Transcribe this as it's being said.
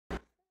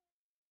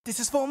This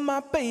is for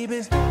my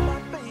babies. Good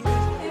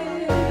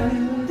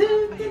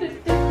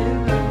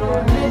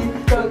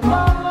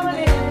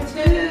morning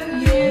to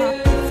you.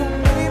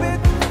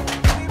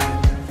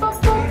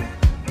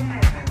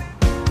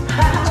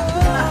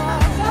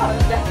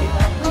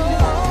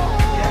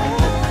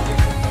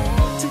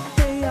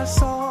 Today I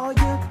saw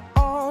you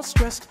all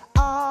stressed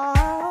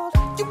out.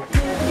 You can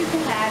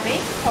hear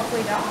me,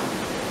 probably not.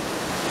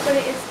 But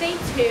it is day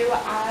 2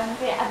 and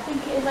I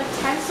think it is like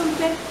 10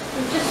 something.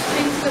 We've just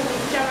been to the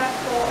Windsor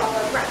for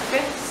our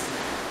breakfast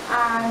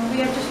and we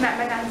have just met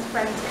my nan's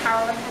friend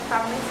Carol and her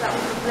family, so that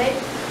was lovely.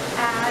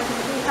 And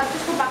we have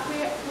just come back.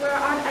 We're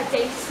on a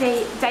day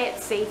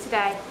at sea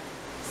today.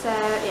 So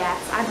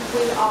yes, and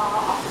we are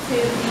off to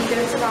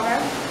Diaz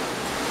tomorrow.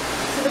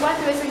 So the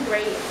weather isn't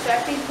great, so I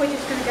think we're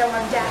just going to go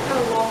on deck,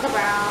 have a walk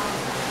around,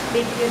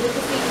 maybe do the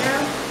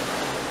casino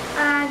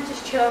and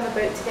just chill on the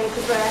boat today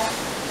because we're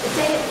a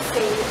day at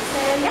sea.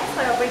 So yes,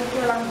 I'll bring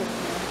you along with me.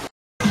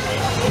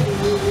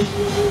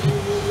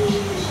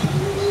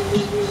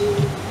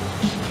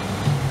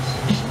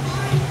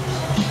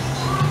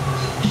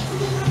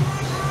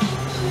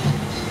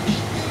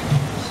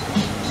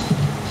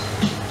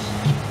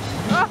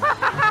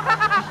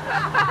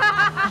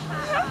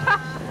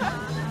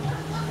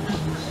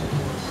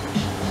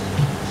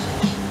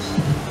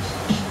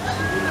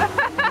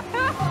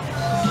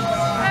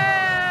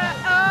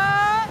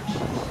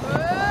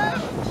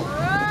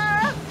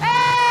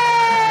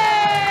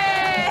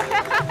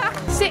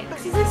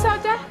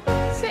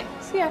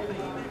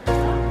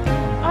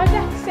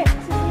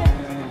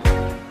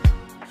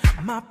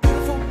 My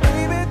beautiful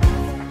baby.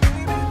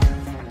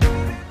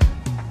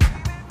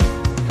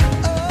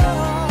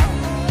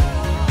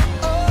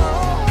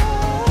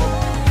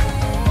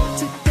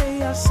 Today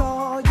I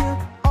saw you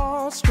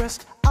all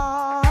stressed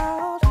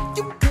out.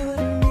 You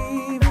couldn't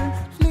even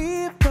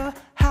leave the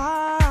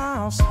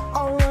house.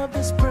 All of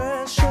this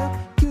pressure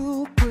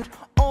you put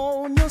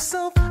on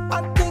yourself.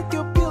 I think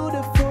you're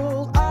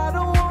beautiful. I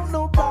don't want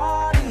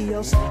nobody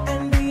else.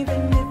 And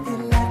even if you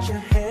let your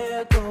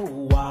hair go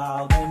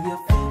wild and your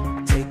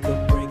feet take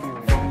a break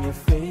from your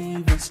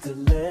favorite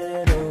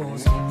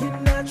stilettos, you're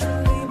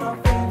naturally my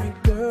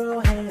favorite girl,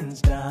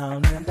 hands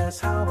down, and that's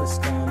how it's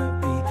gonna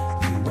be.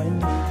 You and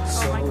me,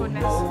 so oh my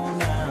goodness. low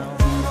now.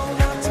 You don't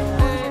have to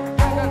put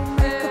on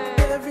makeup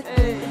every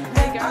day,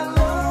 and I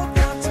love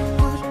not to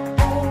put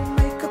on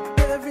makeup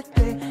every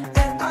day,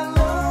 and I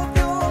love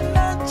your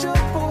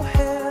natural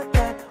hair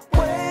that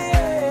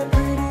way.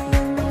 Pretty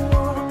in the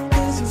world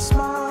is your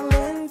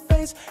smiling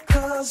face,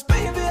 'cause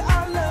baby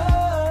I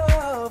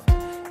love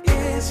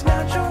is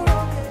natural.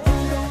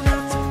 You don't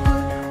have to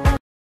put.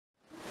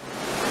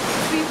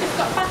 We've just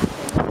got back and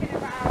looking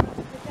around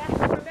the deck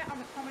for a bit on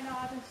the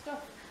promenade and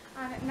stuff,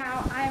 and now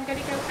I am going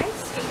to go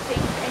ice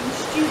skating in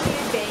Studio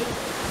B,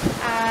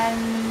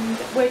 and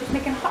we're just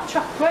making hot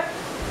chocolate.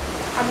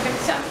 I'm going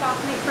to sit on the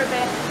balcony for a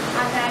bit,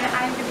 and then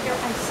I'm going to go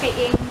ice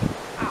skating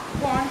at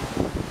 1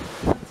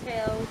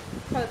 until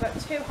probably about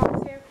 2, half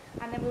 2,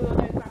 and then we will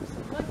go grab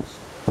some lunch.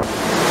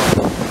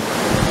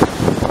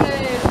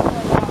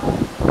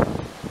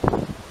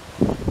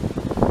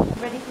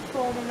 Ready for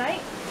formal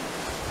night,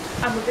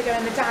 and we'll be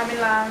going to the diamond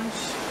lounge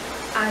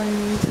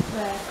and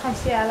the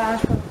concierge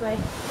lounge probably,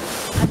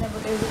 and then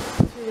we'll go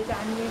through the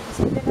dining room for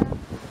some dinner,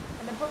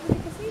 and then probably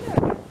the casino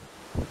again.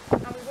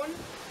 And we won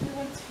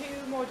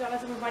 $2 more than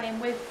we went in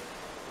with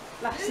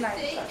last night.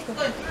 So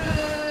that's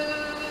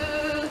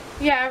good.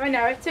 Yeah, I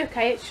know, it's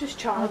okay, it's just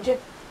charging.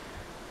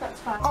 That's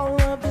fine.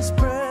 All of this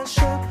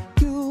pressure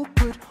you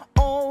put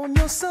on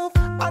yourself,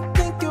 I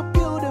think you're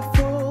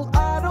beautiful.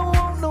 I don't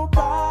want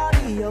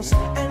nobody else.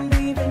 And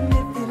even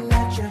if you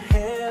let your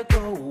hair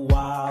go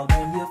wild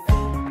and your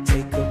feet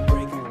take a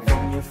break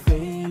from your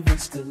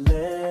favorite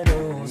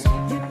stilettos,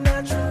 you're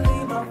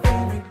naturally my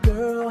favorite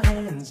girl,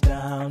 hands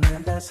down,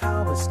 and that's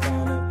how it's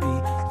gonna be.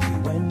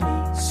 You and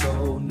me,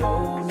 so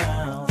no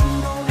now.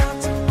 You don't have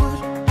to put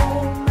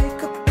on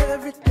makeup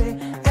every day,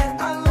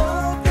 and I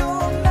love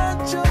your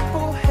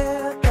natural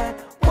hair that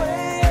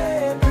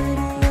way.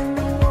 Pretty in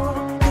the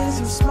world is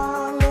your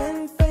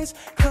smiling face,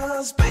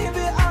 'cause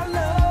baby I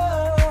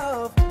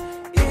love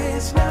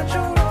is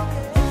natural.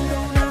 You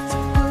don't have to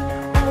put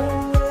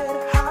on red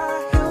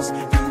high heels.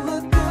 You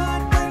look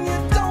good when you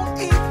don't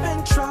even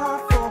try.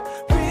 For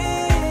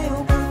real,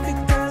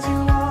 perfect as you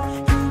are,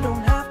 you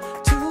don't have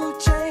to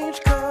change,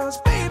 'cause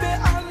baby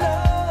I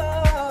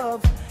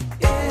love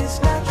is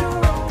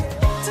natural.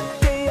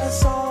 Today I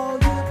saw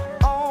you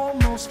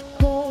almost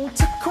want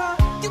to cry.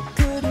 You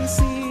couldn't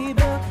see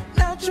the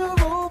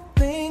natural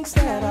things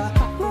that I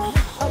love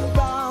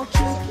about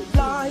you,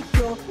 like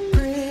your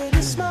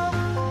pretty smile.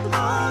 I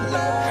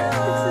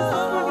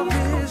love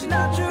is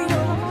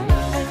natural.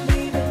 And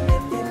even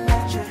if you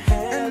let your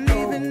hair go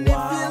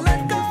wild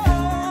and your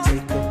feet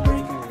take a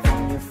break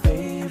from your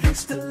favorite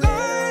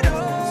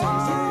stilettos,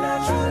 you're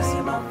naturally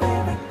my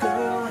favorite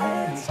girl,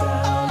 hands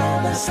down, and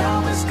that's how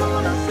it's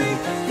gonna be.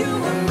 You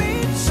and me,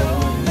 so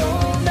no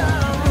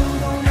now. You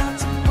don't have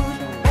to put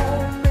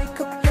on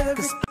makeup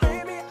every day,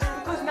 baby.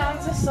 Because now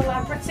it's a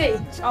celebrity.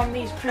 see on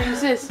these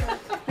cruises,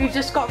 we've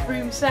just got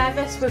room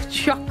service with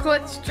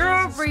chocolate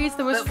strawberries.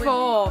 There was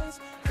 4.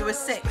 There were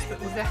 6, but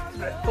we've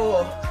left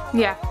 4.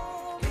 Yeah.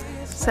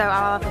 So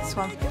I'll have this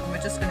one. And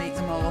we're just going to eat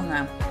them all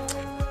now.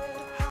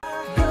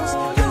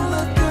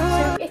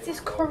 So it is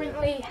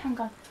currently, hang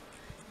on,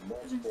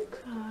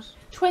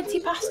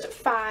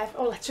 5:20.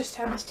 Oh, let's just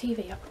turn this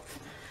TV up.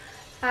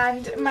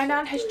 And my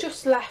nan has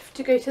just left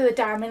to go to the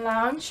dining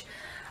lounge,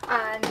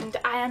 and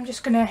I am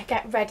just gonna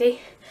get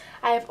ready.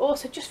 I have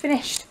also just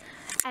finished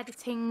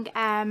editing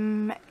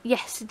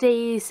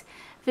yesterday's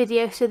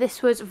video, so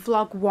this was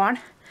vlog 1,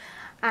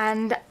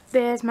 and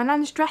there's my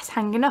nan's dress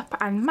hanging up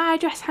and my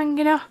dress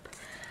hanging up,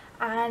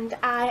 and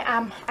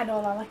and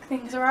all our like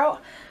things are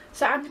out.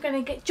 So I'm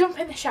gonna jump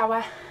in the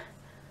shower.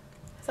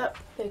 So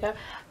there we go. I'm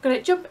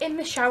gonna jump in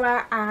the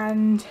shower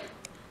and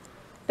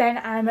then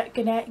I'm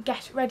gonna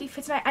get ready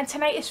for tonight. And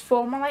tonight is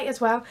formal night as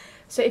well.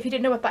 So if you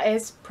didn't know what that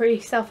is, pretty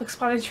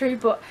self-explanatory,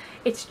 but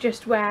it's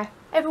just where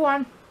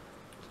everyone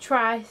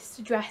tries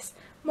to dress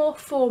more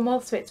formal,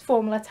 so it's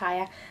formal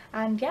attire.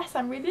 And yes,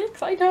 I'm really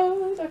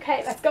excited.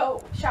 Okay, let's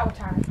go. Shower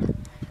time.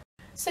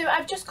 So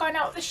I've just gone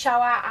out of the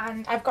shower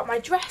and I've got my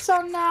dress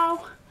on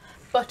now,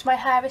 but my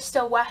hair is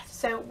still wet.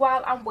 So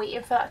while I'm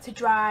waiting for that to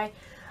dry,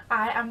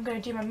 I am going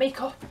to do my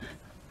makeup.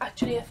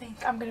 Actually, I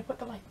think I'm going to put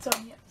the lights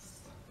on, yes.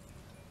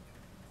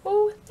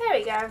 Oh, there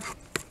we go.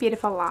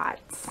 Beautiful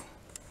lights.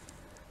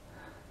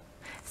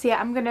 So yeah,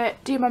 I'm going to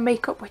do my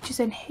makeup, which is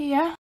in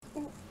here.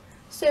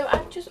 So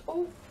I've just,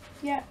 oh,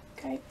 yeah,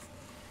 okay.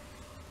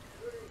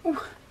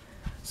 Ooh.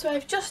 So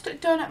I've just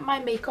done my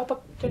makeup. I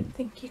don't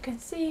think you can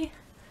see.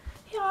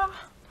 Yeah,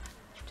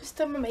 just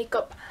done my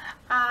makeup.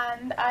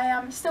 And I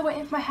am still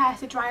waiting for my hair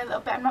to dry a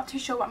little bit. I'm not too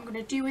sure what I'm going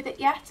to do with it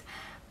yet.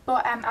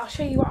 But I'll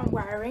show you what I'm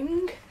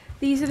wearing.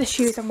 These are the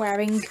shoes I'm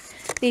wearing.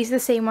 These are the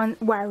same ones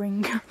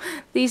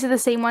These are the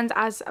same ones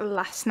as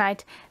last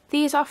night.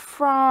 These are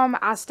from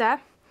Asda,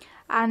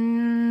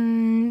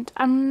 and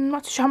I'm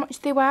not sure how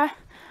much they were.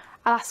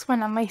 I'll ask my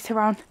nan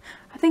later on.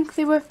 I think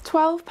they were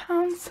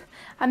 £12.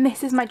 And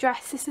this is my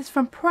dress. This is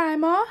from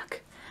Primark.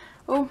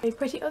 Oh, very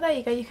pretty. Oh, there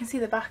you go. You can see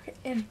the back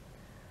in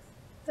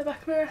the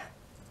back mirror.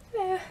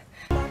 There.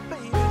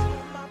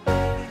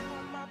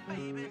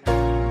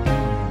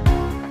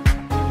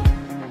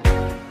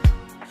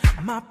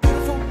 My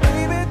beautiful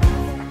baby.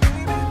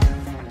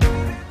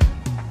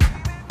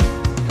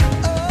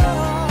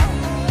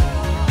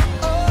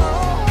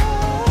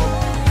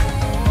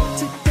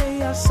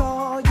 Today I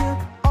saw you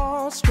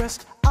all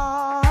stressed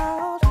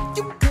out.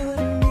 You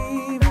couldn't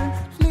even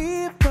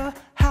leave the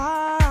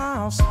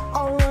house.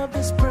 All of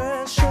this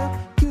pressure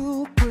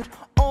you put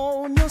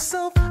on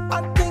yourself.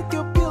 I think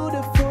you're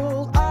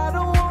beautiful. I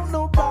don't want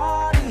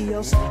nobody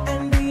else.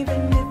 And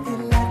even if you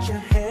let your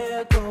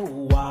hair go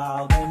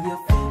wild and you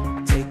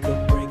take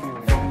a break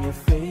from your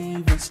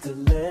favorite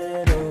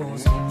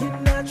stilettos. You're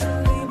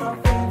naturally my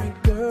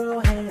favorite girl,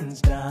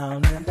 hands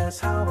down, and that's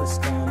how it's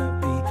gonna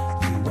be,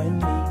 you and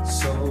me.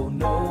 So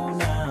no,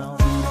 now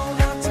you don't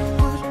have to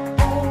put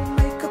on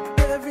makeup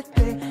every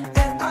day,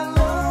 and I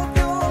love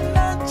your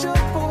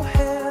natural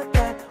hair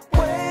that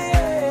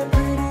way.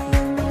 Pretty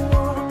in the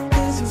world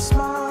is your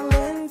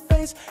smiling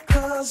face,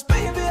 'cause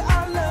baby